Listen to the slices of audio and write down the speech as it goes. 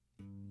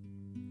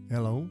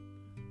Hello.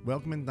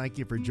 Welcome and thank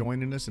you for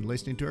joining us and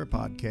listening to our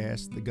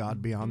podcast, The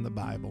God Beyond the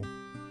Bible.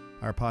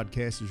 Our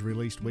podcast is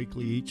released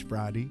weekly each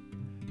Friday.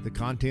 The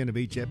content of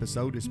each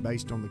episode is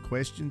based on the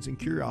questions and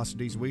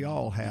curiosities we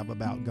all have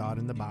about God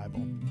and the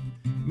Bible.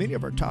 Many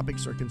of our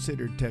topics are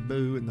considered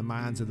taboo in the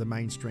minds of the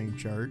mainstream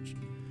church.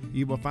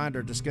 You will find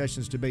our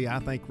discussions to be, I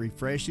think,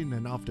 refreshing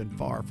and often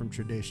far from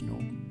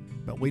traditional.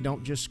 But we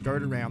don't just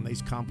skirt around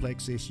these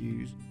complex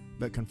issues,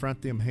 but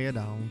confront them head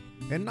on,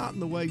 and not in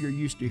the way you're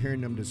used to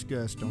hearing them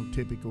discussed on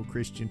typical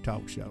Christian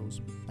talk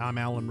shows. I'm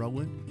Alan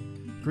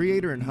Rowland,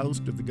 creator and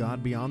host of The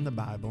God Beyond the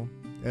Bible.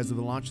 As of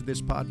the launch of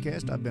this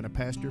podcast, I've been a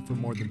pastor for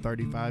more than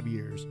 35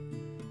 years.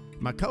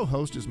 My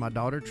co-host is my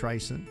daughter,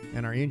 Trayson,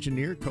 and our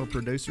engineer,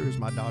 co-producer is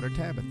my daughter,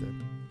 Tabitha.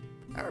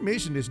 Our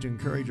mission is to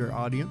encourage our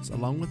audience,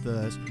 along with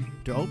us,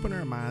 to open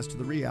our minds to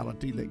the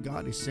reality that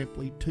God is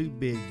simply too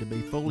big to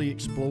be fully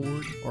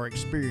explored or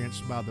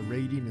experienced by the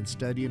reading and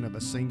studying of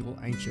a single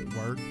ancient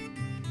work.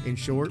 In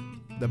short,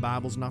 the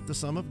Bible's not the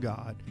sum of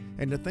God,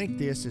 and to think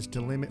this is to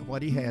limit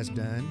what He has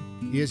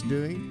done, is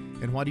doing,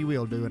 and what He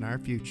will do in our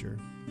future.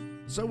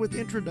 So with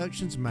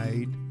introductions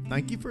made,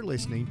 thank you for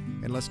listening,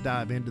 and let's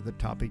dive into the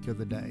topic of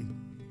the day.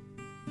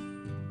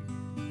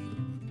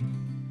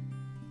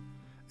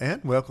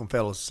 And welcome,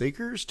 fellow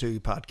seekers, to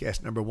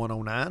podcast number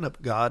 109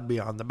 of God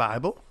Beyond the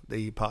Bible,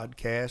 the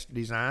podcast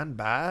designed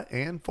by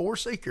and for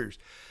seekers.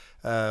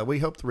 We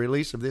hope the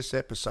release of this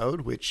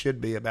episode, which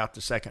should be about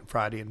the second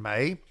Friday in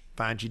May,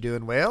 finds you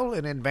doing well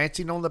and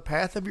advancing on the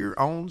path of your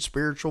own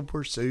spiritual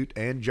pursuit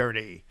and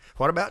journey.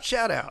 What about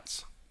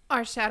shout-outs?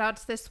 Our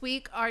shout-outs this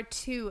week are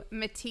to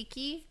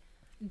Matiki,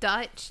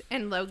 Dutch,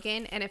 and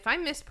Logan. And if I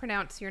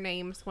mispronounce your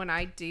names when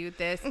I do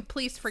this,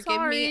 please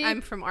forgive me.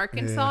 I'm from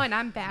Arkansas and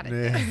I'm bad at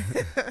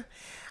this.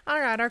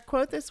 All right, our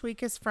quote this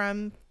week is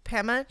from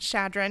Pema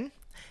Chadron.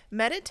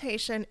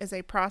 Meditation is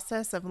a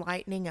process of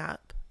lightening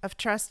up, of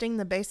trusting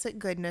the basic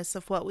goodness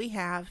of what we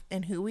have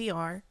and who we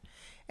are,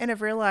 and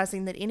of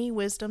realizing that any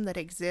wisdom that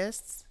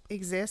exists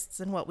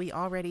in what we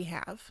already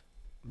have.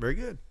 Very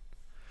good.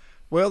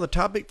 Well, the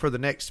topic for the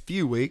next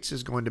few weeks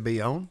is going to be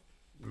on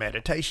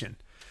meditation.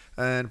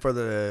 And for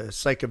the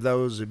sake of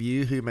those of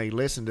you who may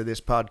listen to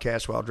this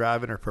podcast while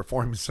driving or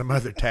performing some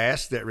other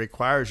task that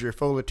requires your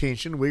full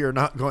attention, we are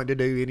not going to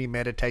do any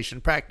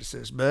meditation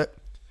practices, but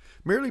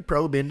merely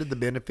probe into the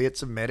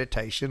benefits of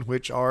meditation,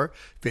 which are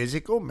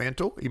physical,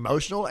 mental,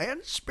 emotional,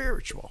 and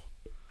spiritual.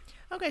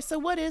 Okay, so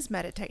what is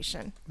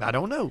meditation? I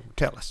don't know.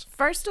 Tell us.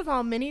 First of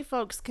all, many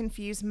folks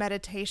confuse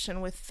meditation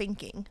with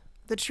thinking.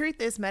 The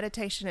truth is,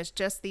 meditation is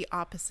just the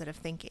opposite of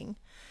thinking.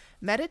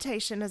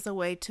 Meditation is a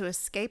way to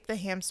escape the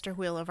hamster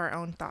wheel of our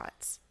own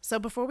thoughts. So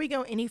before we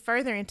go any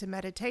further into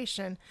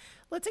meditation,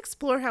 let's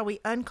explore how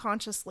we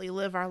unconsciously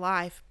live our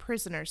life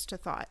prisoners to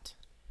thought.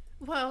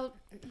 Well,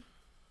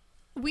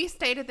 we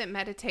stated that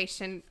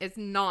meditation is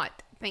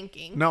not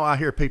thinking. No, I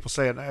hear people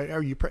saying,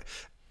 "Are you pray?"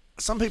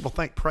 Some people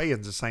think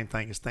praying is the same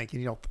thing as thinking.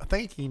 You know,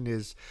 thinking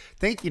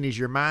is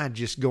your mind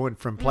just going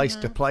from place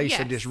to place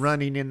and just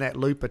running in that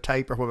loop of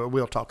tape or whatever.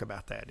 We'll talk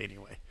about that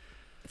anyway.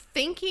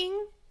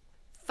 Thinking,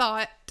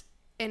 thought,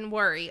 and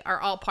worry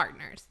are all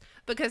partners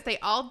because they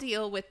all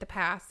deal with the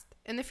past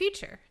and the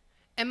future.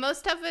 And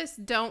most of us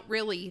don't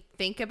really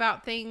think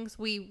about things,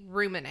 we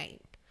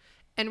ruminate.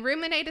 And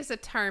ruminate is a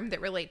term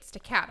that relates to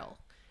cattle.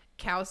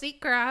 Cows eat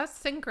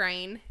grass and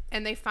grain,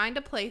 and they find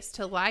a place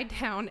to lie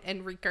down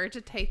and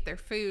regurgitate their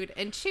food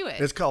and chew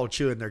it. It's called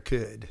chewing their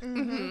cud.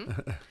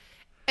 Mm-hmm.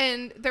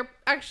 And they're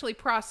actually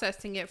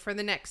processing it for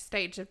the next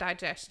stage of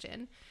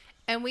digestion.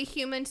 And we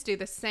humans do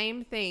the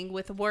same thing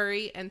with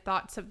worry and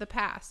thoughts of the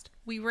past.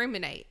 We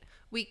ruminate.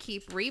 We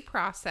keep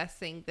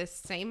reprocessing this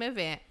same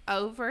event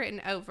over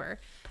and over.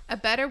 A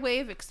better way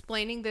of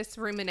explaining this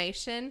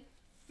rumination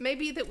may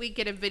be that we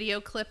get a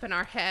video clip in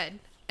our head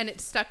and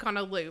it's stuck on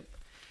a loop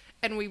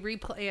and we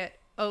replay it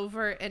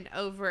over and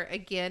over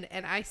again.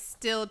 And I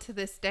still to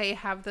this day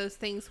have those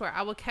things where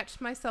I will catch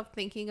myself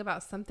thinking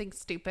about something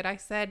stupid I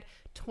said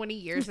 20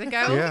 years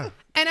ago. Yeah.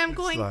 And I'm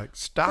going, like,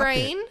 stop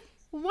brain, it.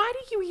 Why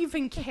do you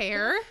even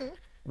care?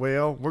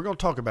 Well, we're going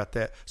to talk about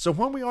that. So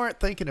when we aren't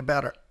thinking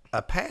about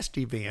a past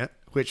event,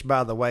 which,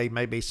 by the way,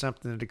 may be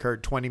something that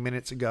occurred 20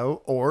 minutes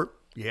ago or,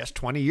 yes,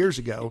 20 years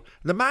ago,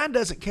 the mind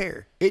doesn't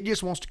care. It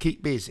just wants to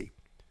keep busy.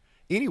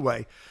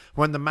 Anyway,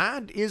 when the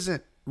mind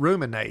isn't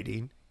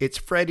ruminating, it's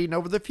fretting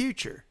over the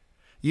future.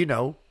 You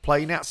know,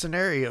 playing out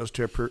scenarios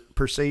to a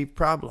perceived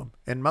problem.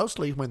 And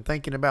mostly when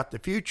thinking about the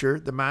future,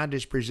 the mind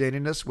is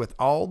presenting us with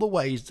all the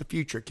ways the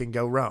future can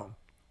go wrong.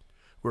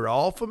 We're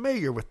all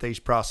familiar with these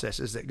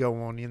processes that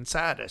go on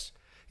inside us.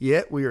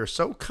 Yet we are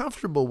so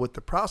comfortable with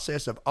the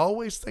process of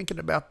always thinking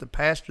about the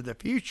past or the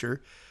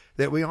future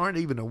that we aren't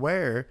even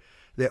aware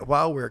that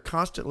while we're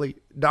constantly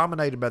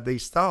dominated by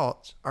these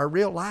thoughts, our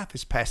real life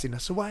is passing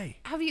us away.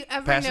 Have you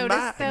ever Passing noticed,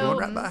 by, though, going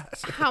right by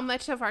us. how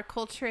much of our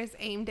culture is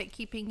aimed at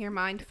keeping your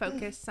mind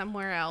focused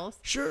somewhere else?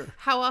 Sure.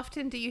 How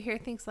often do you hear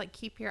things like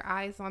keep your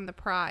eyes on the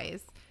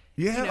prize?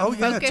 Yeah, You know,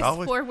 focus it's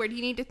always forward.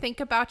 You need to think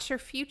about your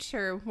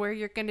future, where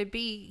you're going to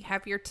be,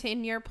 have your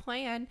 10-year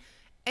plan.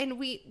 And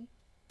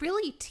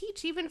really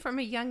teach, even from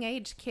a young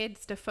age,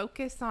 kids to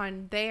focus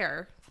on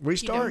there. We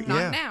start,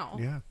 not now.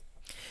 Yeah.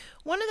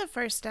 One of the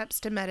first steps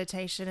to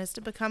meditation is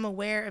to become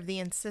aware of the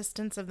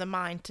insistence of the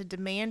mind to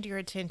demand your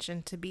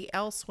attention to be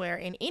elsewhere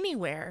and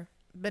anywhere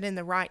but in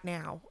the right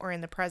now or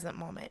in the present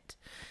moment.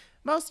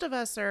 Most of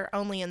us are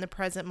only in the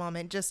present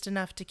moment just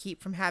enough to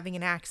keep from having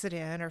an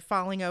accident or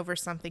falling over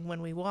something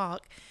when we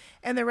walk,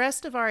 and the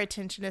rest of our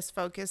attention is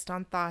focused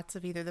on thoughts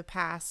of either the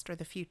past or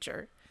the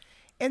future.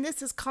 And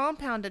this is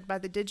compounded by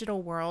the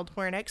digital world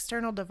where an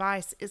external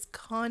device is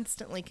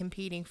constantly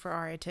competing for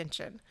our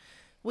attention.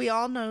 We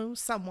all know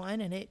someone,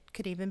 and it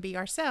could even be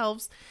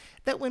ourselves,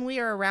 that when we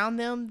are around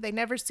them, they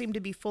never seem to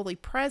be fully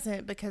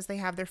present because they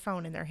have their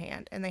phone in their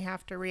hand and they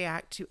have to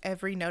react to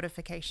every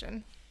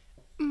notification.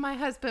 My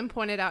husband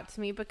pointed out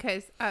to me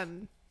because,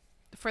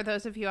 for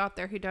those of you out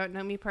there who don't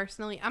know me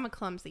personally, I'm a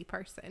clumsy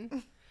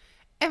person.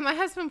 And my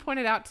husband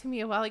pointed out to me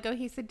a while ago,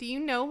 he said, "Do you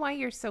know why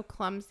you're so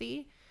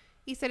clumsy?"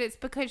 He said, "It's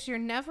because you're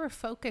never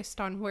focused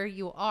on where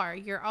you are.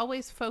 You're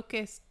always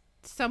focused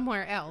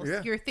somewhere else.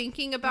 Yeah. You're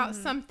thinking about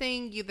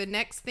something, the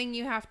next thing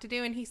you have to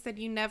do." And he said,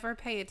 "You never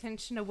pay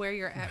attention to where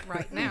you're at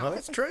right now." Well,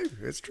 that's true.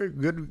 It's true.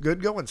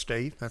 Good going,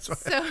 Steve. That's right.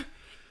 So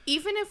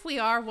even if we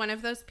are one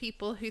of those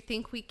people who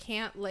think we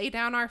can't lay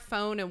down our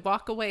phone and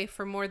walk away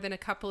for more than a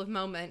couple of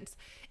moments,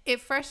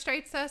 it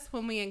frustrates us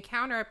when we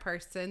encounter a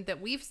person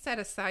that we've set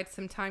aside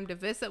some time to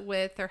visit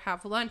with or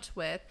have lunch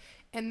with,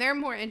 and they're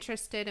more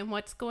interested in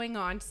what's going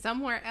on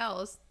somewhere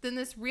else than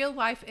this real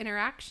life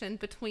interaction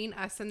between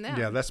us and them.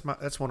 Yeah, that's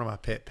one of my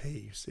pet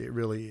peeves. It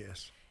really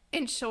is.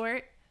 In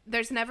short,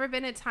 there's never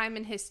been a time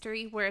in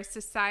history where a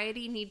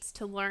society needs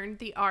to learn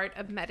the art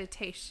of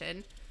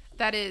meditation,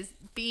 that is,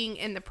 being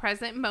in the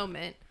present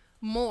moment,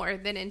 more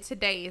than in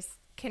today's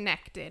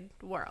connected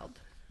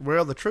world.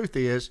 Well, the truth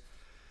is,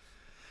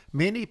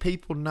 many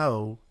people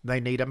know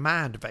they need a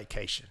mind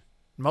vacation.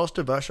 Most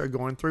of us are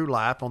going through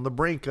life on the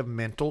brink of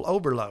mental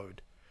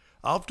overload.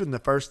 Often the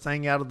first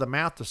thing out of the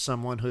mouth of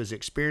someone who is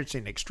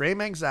experiencing extreme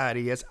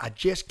anxiety is, "I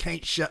just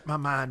can't shut my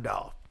mind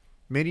off."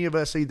 Many of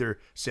us either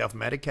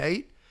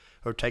self-medicate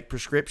or take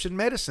prescription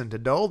medicine to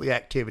dull the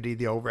activity of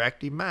the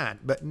overactive mind,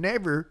 but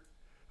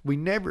we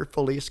never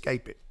fully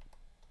escape it.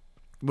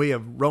 We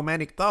have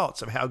romantic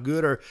thoughts of how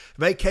good our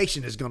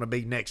vacation is going to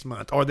be next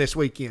month or this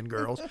weekend,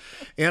 girls.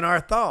 In our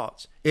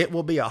thoughts, it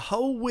will be a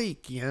whole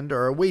weekend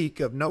or a week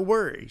of no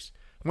worries.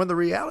 When the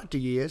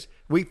reality is,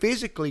 we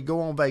physically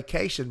go on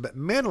vacation, but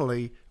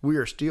mentally, we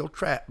are still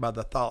trapped by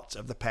the thoughts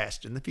of the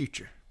past and the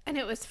future. And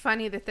it was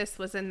funny that this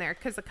was in there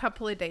because a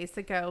couple of days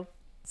ago,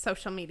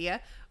 social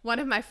media, one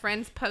of my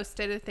friends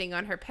posted a thing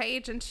on her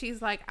page and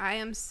she's like, "I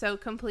am so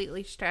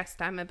completely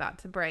stressed, I'm about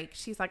to break."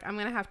 She's like, "I'm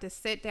going to have to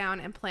sit down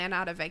and plan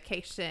out a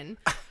vacation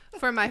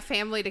for my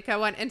family to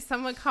go on." And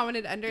someone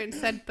commented under it and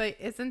said, "But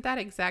isn't that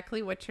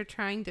exactly what you're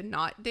trying to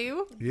not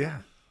do?"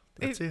 Yeah,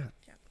 that's it.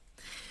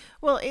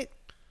 Well,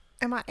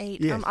 am I 8?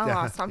 Yes, I'm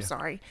lost. I'm yeah.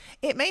 sorry.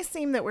 It may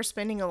seem that we're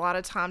spending a lot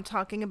of time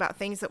talking about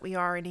things that we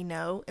already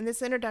know, and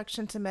this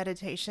introduction to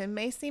meditation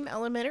may seem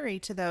elementary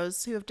to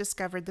those who have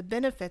discovered the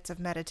benefits of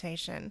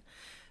meditation.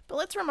 But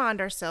let's remind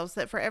ourselves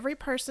that for every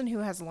person who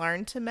has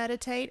learned to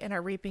meditate and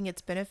are reaping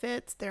its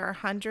benefits, there are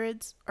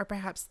hundreds or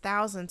perhaps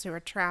thousands who are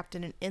trapped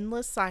in an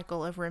endless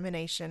cycle of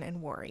rumination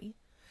and worry.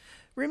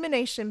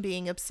 Rumination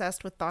being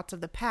obsessed with thoughts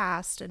of the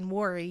past, and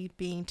worry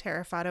being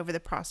terrified over the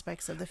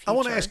prospects of the future. I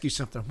want to ask you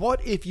something.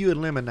 What if you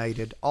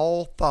eliminated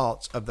all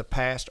thoughts of the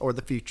past or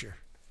the future?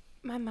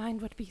 My mind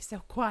would be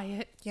so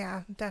quiet.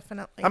 Yeah,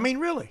 definitely. I mean,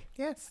 really?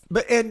 Yes.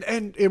 But and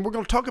we're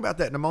going to talk about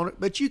that in a moment,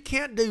 but you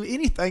can't do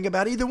anything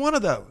about either one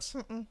of those.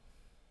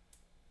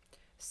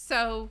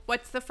 So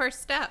what's the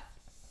first step?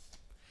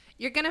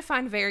 You're going to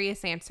find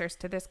various answers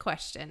to this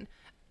question,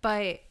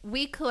 but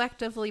we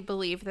collectively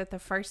believe that the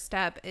first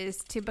step is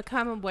to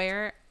become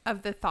aware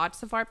of the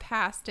thoughts of our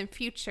past and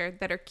future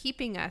that are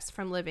keeping us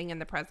from living in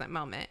the present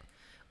moment,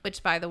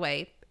 which, by the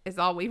way, is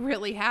all we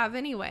really have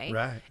anyway.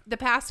 Right. The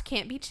past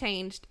can't be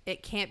changed.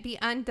 It can't be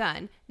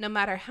undone. No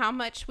matter how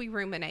much we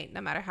ruminate,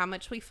 no matter how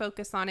much we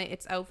focus on it,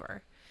 it's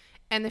over.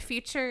 And the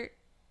future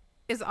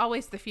is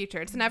always the future.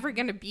 It's never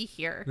going to be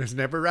here. It's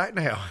never right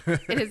now.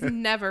 It is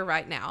never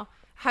right now.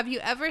 Have you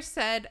ever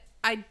said,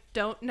 "I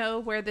don't know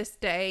where this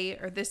day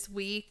or this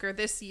week or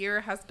this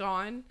year has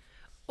gone"?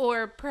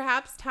 Or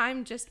perhaps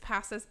time just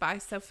passes by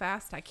so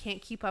fast I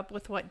can't keep up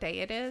with what day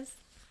it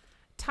is.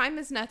 Time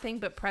is nothing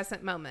but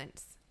present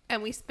moments.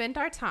 And we spend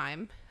our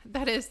time,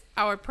 that is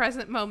our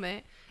present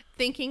moment,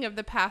 thinking of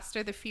the past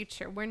or the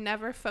future. We're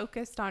never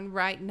focused on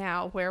right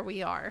now where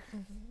we are.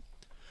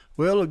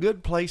 Well, a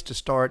good place to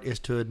start is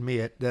to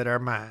admit that our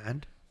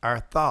mind, our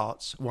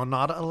thoughts, will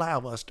not allow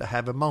us to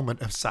have a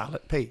moment of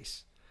silent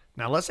peace.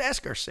 Now let's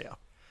ask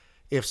ourselves,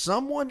 if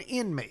someone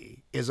in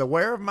me is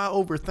aware of my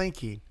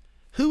overthinking,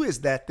 who is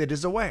that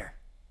is aware?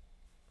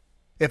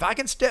 If I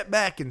can step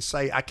back and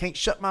say, I can't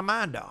shut my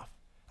mind off,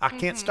 I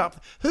can't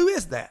stop, who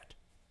is that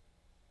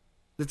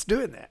that's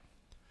doing that?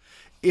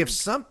 If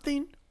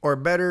something, or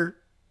better,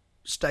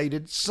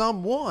 stated,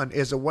 someone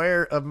is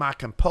aware of my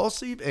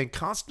compulsive and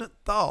constant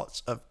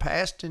thoughts of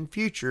past and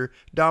future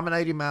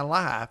dominating my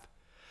life,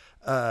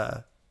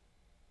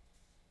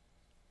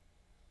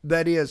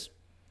 then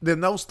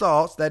those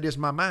thoughts, that is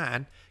my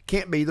mind,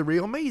 can't be the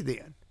real me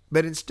then.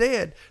 But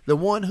instead, the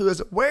one who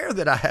is aware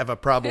that I have a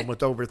problem with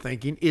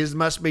overthinking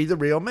must be the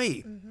real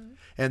me. Mm-hmm.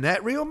 And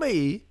that real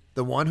me,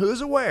 the one who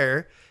is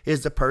aware,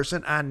 is the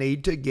person I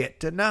need to get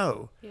to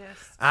know. Yes.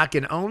 I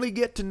can only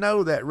get to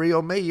know that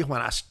real me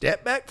when I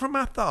step back from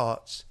my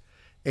thoughts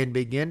and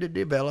begin to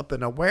develop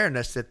an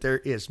awareness that there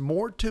is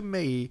more to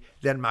me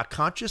than my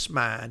conscious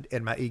mind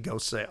and my ego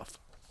self.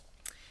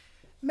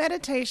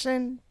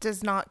 Meditation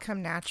does not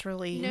come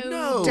naturally.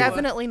 No.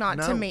 Definitely not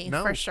to No, me,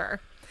 no. for sure.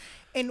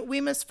 And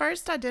we must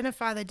first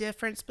identify the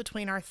difference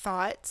between our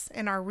thoughts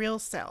and our real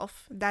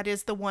self. That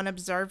is the one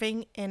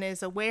observing and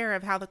is aware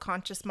of how the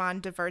conscious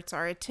mind diverts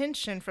our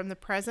attention from the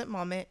present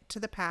moment to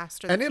the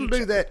past or the And it'll future.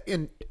 do that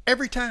in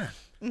every time.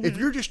 Mm-hmm. If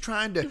you're just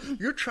trying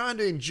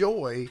to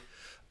enjoy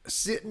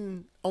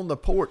sitting on the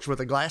porch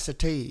with a glass of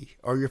tea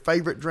or your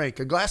favorite drink,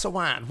 a glass of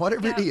wine,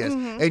 whatever it is,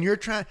 Mm-hmm. and you're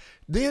trying,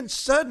 then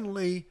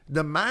suddenly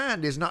the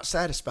mind is not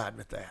satisfied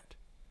with that.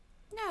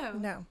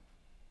 No.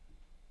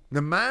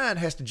 The mind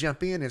has to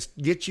jump in and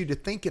get you to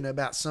thinking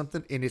about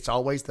something, and it's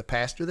always the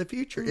past or the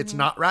future. It's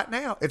not right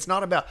now. It's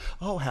not about,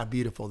 oh, how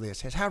beautiful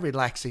this is, how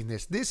relaxing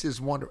this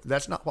is wonderful.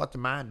 That's not what the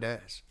mind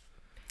does.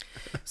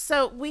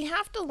 So we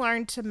have to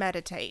learn to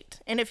meditate.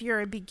 And if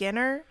you're a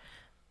beginner,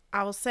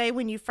 I will say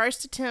when you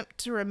first attempt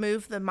to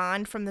remove the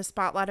mind from the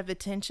spotlight of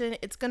attention,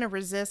 it's going to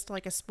resist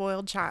like a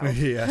spoiled child,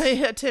 Yes.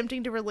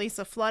 attempting to release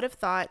a flood of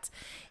thoughts,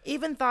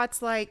 even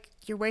thoughts like,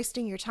 you're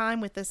wasting your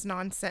time with this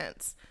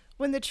nonsense.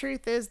 When the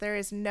truth is, there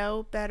is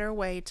no better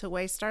way to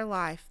waste our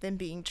life than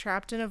being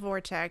trapped in a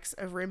vortex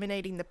of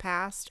ruminating the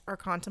past or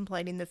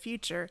contemplating the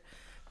future,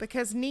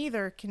 because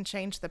neither can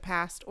change the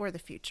past or the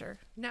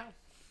future. No.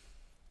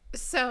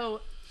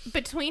 So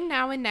between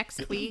now and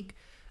next week,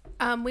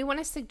 we want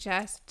to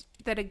suggest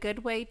that a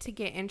good way to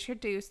get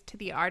introduced to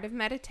the art of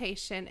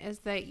meditation is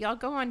that y'all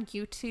go on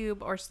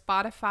YouTube or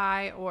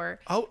Spotify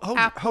or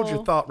Apple. Hold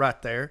your thought right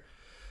there.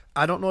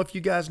 I don't know if you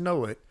guys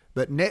know it,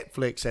 but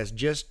Netflix has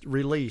just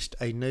released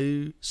a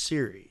new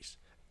series,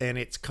 and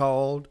it's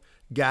called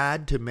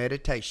Guide to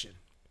Meditation.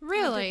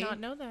 Really? I did not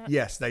know that.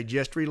 Yes, they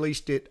just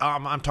released it.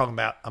 I'm talking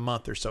about a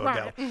month or so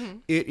ago. Right.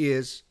 It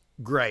is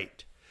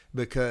great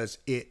because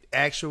it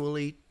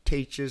actually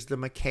teaches the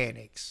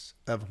mechanics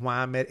of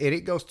why and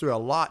it goes through a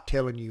lot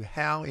telling you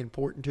how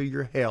important to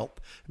your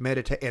health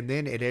meditate, and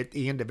then at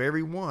the end of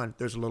every one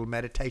there's a little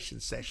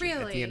meditation session at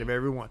the Really? end of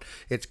every one.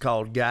 It's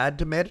called Guide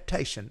to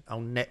Meditation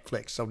on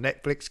Netflix, so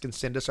Netflix can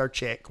send us our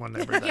check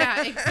whenever they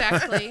Yeah,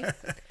 exactly.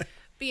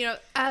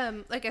 But,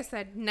 like I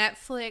said,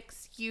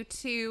 Netflix,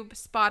 YouTube,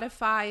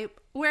 Spotify,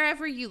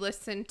 wherever you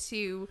listen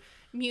to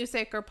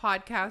music or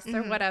podcasts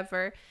or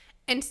whatever,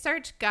 and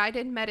search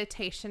guided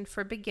meditation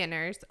for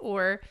beginners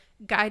or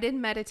guided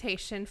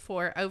meditation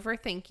for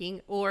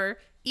overthinking or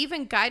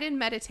even guided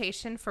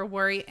meditation for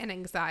worry and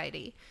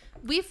anxiety.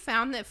 We've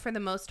found that for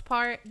the most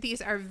part,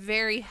 these are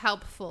very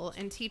helpful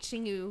in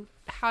teaching you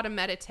how to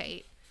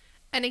meditate.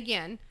 And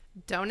again,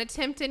 don't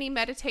attempt any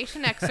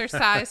meditation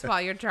exercise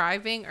while you're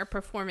driving or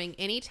performing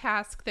any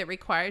task that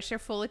requires your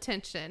full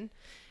attention.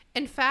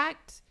 In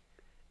fact,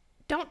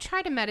 don't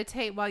try to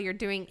meditate while you're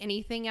doing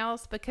anything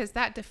else because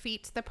that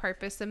defeats the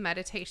purpose of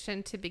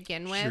meditation to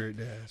begin with. Sure it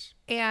does.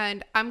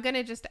 And I'm going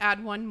to just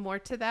add one more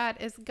to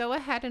that is go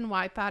ahead and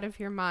wipe out of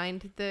your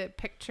mind the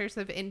pictures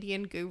of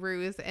Indian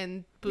gurus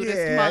and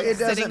Buddhist monks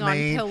sitting on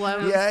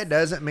pillows. Yeah, it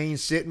doesn't mean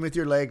sitting with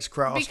your legs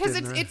crossed. Because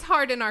in the- it's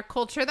hard in our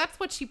culture. That's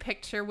what you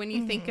picture when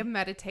you think of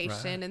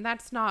meditation. Right. And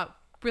that's not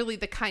really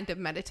the kind of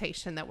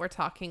meditation that we're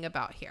talking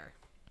about here.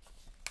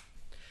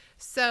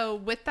 So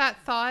with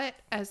that thought,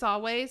 as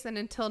always, and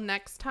until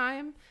next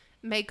time,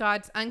 may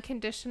God's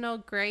unconditional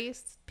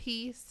grace,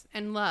 peace,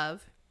 and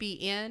love be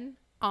in,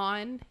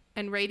 on,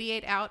 and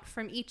radiate out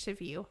from each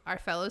of you, our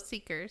fellow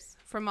seekers,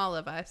 from all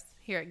of us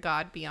here at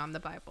God Beyond the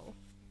Bible.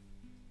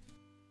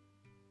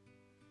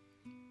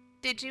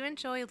 Did you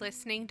enjoy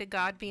listening to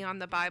God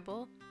Beyond the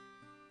Bible?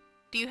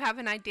 Do you have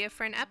an idea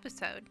for an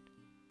episode?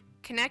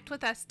 Connect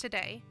with us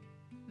today.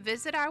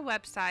 Visit our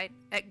website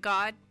at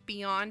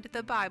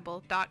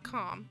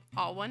godbeyondthebible.com,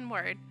 all one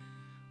word,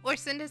 or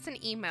send us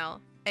an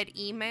email at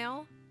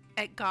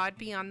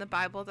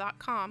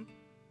email@godbeyondthebible.com,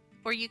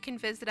 or you can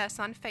visit us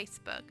on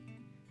Facebook.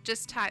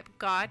 Just type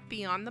God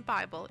Beyond the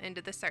Bible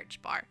into the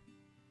search bar.